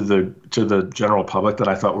concepts to the general public that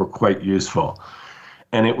I thought were quite useful.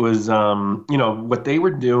 And it was, what they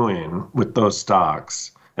were doing with those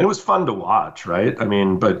stocks, and it was fun to watch, right? I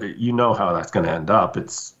mean, but how that's going to end up.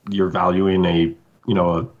 You're valuing a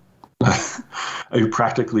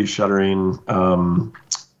practically shuttering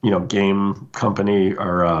game company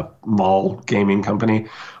or a mall gaming company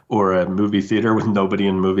or a movie theater with nobody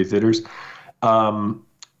in movie theaters.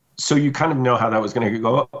 So you kind of know how that was going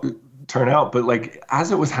to turn out. But like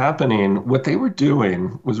as it was happening, what they were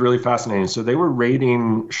doing was really fascinating. So they were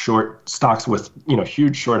rating short stocks with,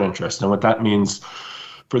 huge short interest. And what that means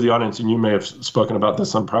for the audience, and you may have spoken about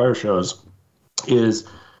this on prior shows, is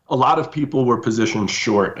a lot of people were positioned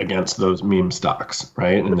short against those meme stocks,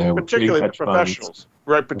 right? And they were particularly the professionals,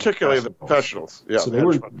 right? Particularly the professionals. Yeah. So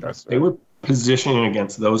they were positioning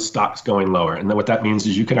against those stocks going lower. And then what that means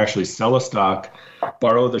is you can actually sell a stock,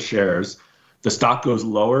 borrow the shares. The stock goes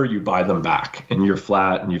lower, you buy them back, and you're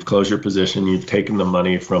flat, and you've closed your position. You've taken the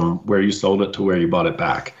money from where you sold it to where you bought it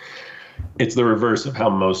back. It's the reverse of how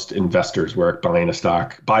most investors work, buying a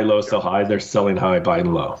stock. Buy low, sell high. They're selling high,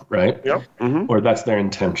 buying low, right? Yep. Mm-hmm. Or that's their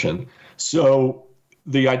intention. So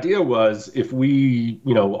the idea was if we,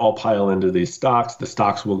 all pile into these stocks, the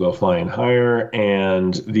stocks will go flying higher,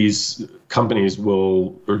 and these companies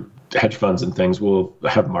or hedge funds and things will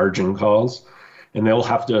have margin calls, and they'll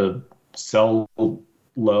have to sell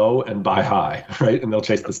low and buy high, right? And they'll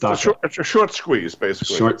chase the stock. It's a short squeeze,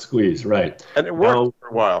 basically. Short squeeze, right. And it worked for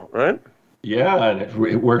a while, right? Yeah, and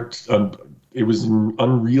it worked. It was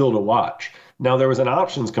unreal to watch. Now, there was an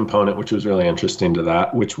options component, which was really interesting to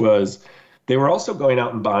that, which was they were also going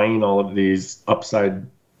out and buying all of these upside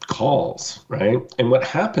calls, right? And what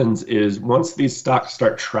happens is once these stocks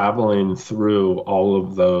start traveling through all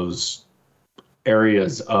of those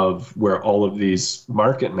areas of where all of these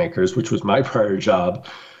market makers, which was my prior job,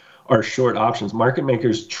 are short options. Market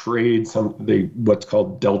makers trade what's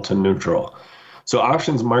called delta neutral. So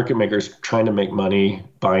options market makers trying to make money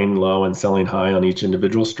buying low and selling high on each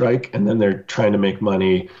individual strike, and then they're trying to make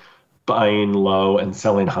money buying low and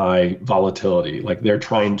selling high volatility. Like they're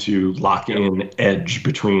trying to lock in edge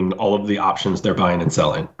between all of the options they're buying and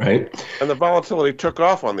selling, right? And the volatility took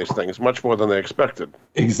off on these things much more than they expected.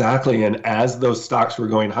 Exactly. And as those stocks were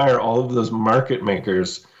going higher, all of those market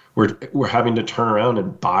makers were having to turn around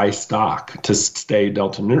and buy stock to stay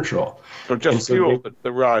delta neutral. So just fueled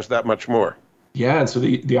the rise that much more. Yeah, and so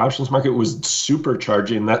the options market was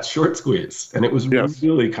supercharging that short squeeze, and it was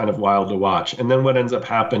really kind of wild to watch. And then what ends up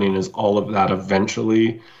happening is all of that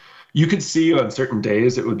eventually, you could see on certain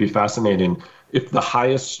days, it would be fascinating. If the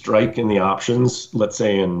highest strike in the options, let's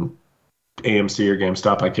say in AMC or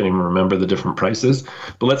GameStop, I can't even remember the different prices,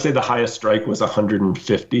 but let's say the highest strike was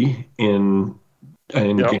 150 in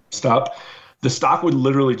GameStop. The stock would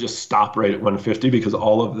literally just stop right at 150 because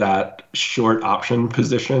all of that short option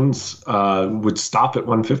positions would stop at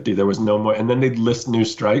 150. There was no more. And then they'd list new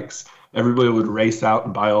strikes. Everybody would race out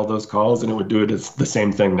and buy all those calls, and it would do it as the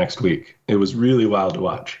same thing next week. It was really wild to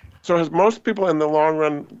watch. So has most people in the long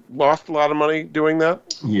run lost a lot of money doing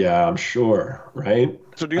that? Yeah, I'm sure, right?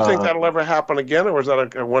 So do you think that'll ever happen again, or is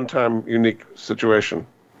that a one-time unique situation?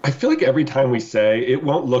 I feel like every time we say it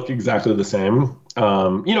won't look exactly the same.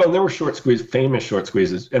 And there were famous short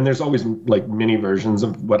squeezes, and there's always like mini versions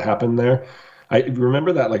of what happened there. I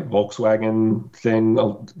remember that like Volkswagen thing.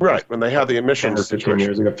 Right, when they had the emissions 15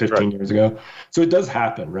 years ago. So it does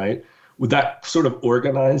happen, right? With that sort of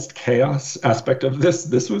organized chaos aspect of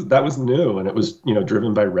that was new, and it was,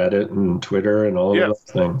 driven by Reddit and Twitter and all of those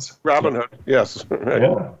things. Robinhood, yes. Right.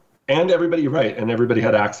 Yeah. And everybody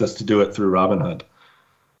had access to do it through Robinhood.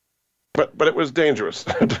 But it was dangerous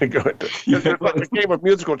to go into. It was like a game of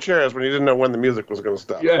musical chairs when you didn't know when the music was going to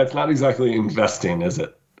stop. Yeah, it's not exactly investing, is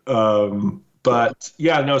it? So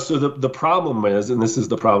the problem is, and this is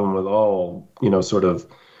the problem with all, sort of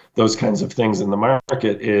those kinds of things in the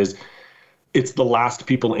market, is it's the last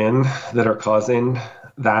people in that are causing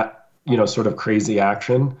that, sort of crazy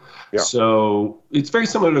action. Yeah. So it's very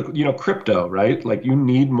similar to, crypto, right? Like you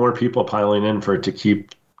need more people piling in for it to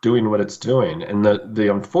keep doing what it's doing. And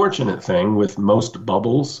the unfortunate thing with most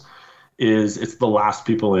bubbles is it's the last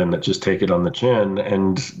people in that just take it on the chin.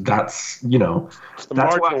 And that's, that's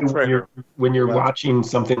why when you're watching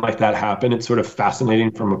something like that happen, it's sort of fascinating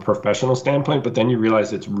from a professional standpoint, but then you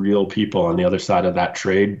realize it's real people on the other side of that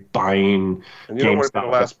trade buying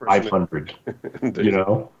GameStop at 500,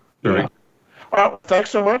 Yeah. Well, thanks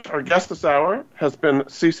so much. Our guest this hour has been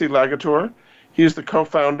CC Lagator. He's the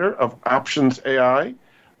co-founder of Options AI.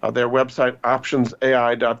 Their website,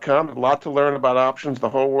 optionsai.com. A lot to learn about options, the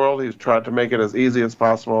whole world. He's tried to make it as easy as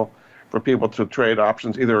possible for people to trade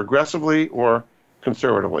options either aggressively or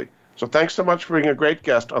conservatively. So thanks so much for being a great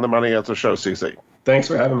guest on the Money Answer Show, CC. Thanks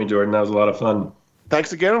for having me, Jordan. That was a lot of fun.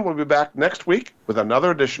 Thanks again. We'll be back next week with another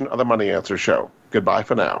edition of the Money Answer Show. Goodbye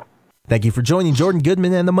for now. Thank you for joining Jordan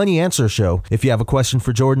Goodman and the Money Answer Show. If you have a question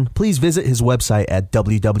for Jordan, please visit his website at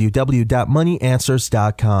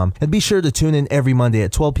www.moneyanswers.com. And be sure to tune in every Monday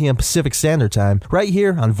at 12 p.m. Pacific Standard Time right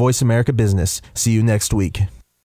here on Voice America Business. See you next week.